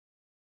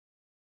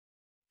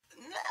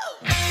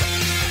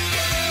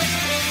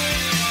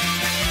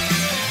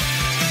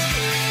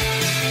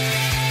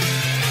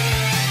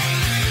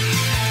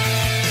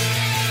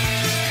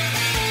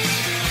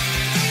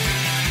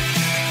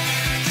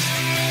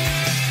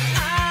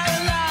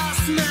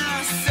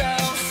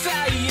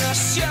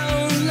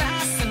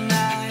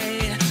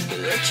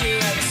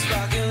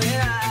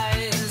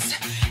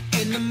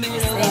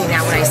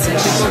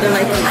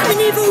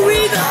evil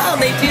regal.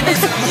 They do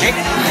this.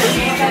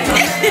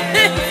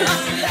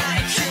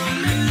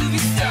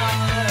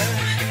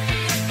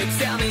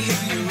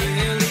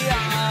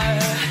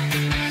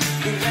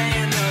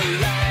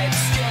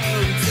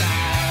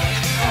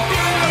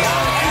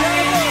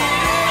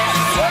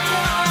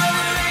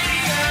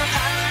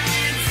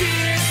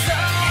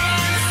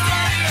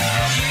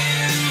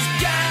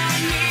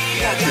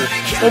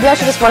 Maybe I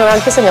should just run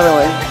around kissing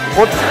everyone.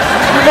 What?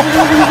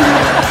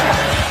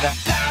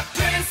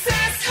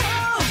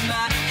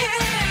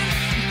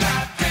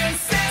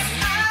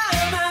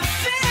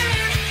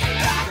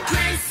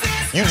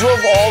 You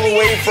drove all the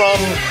way from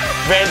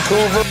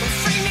Vancouver.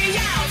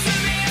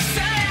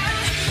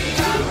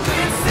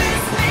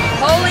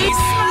 Holy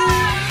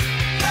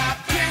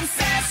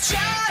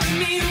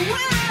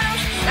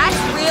that's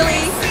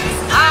really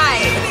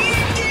high.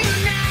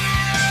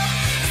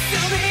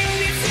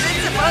 Is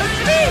it supposed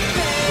to be?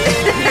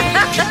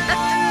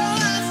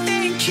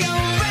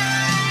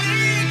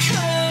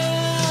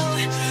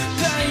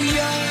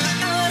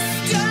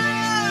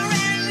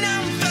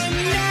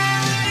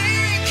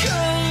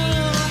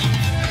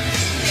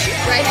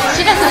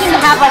 She doesn't seem to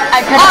have like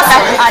a good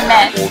effect on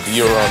men. Well,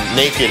 you're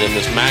naked in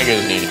this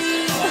magazine.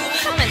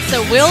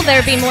 So will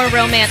there be more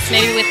romance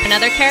maybe with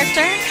another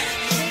character?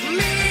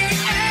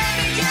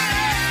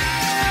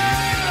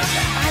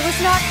 I was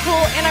not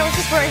cool, and I was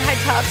just wearing high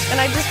tops, and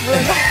I just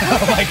ruined it.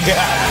 Oh my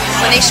god.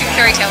 When they shoot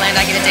Fairy Tale Land,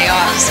 I get a day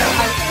off, so.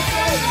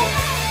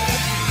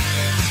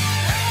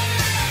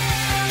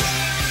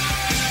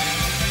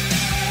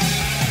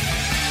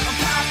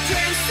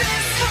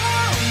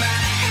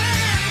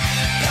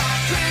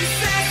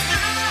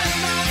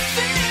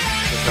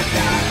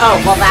 Oh,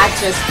 well, that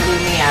just blew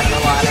me out of the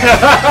water.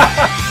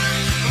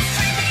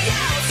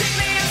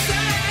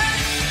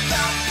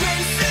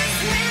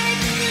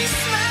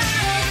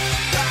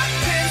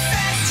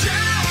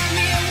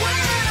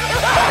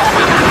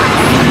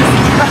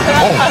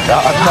 Oh my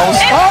God, no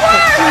stop.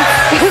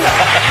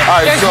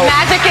 All right, There's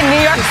magic in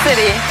New York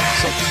City.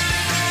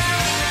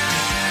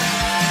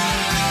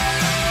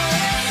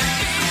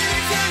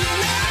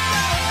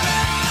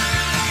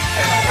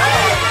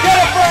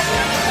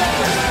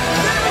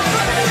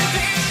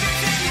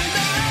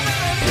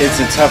 It's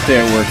a tough day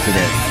at work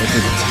today. It's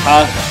a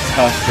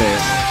tough day.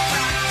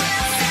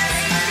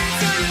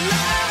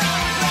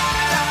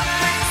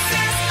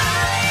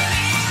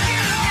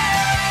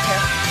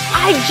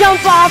 I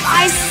jump off,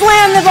 I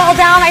slam the ball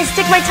down, I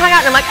stick my tongue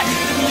out, and I'm like,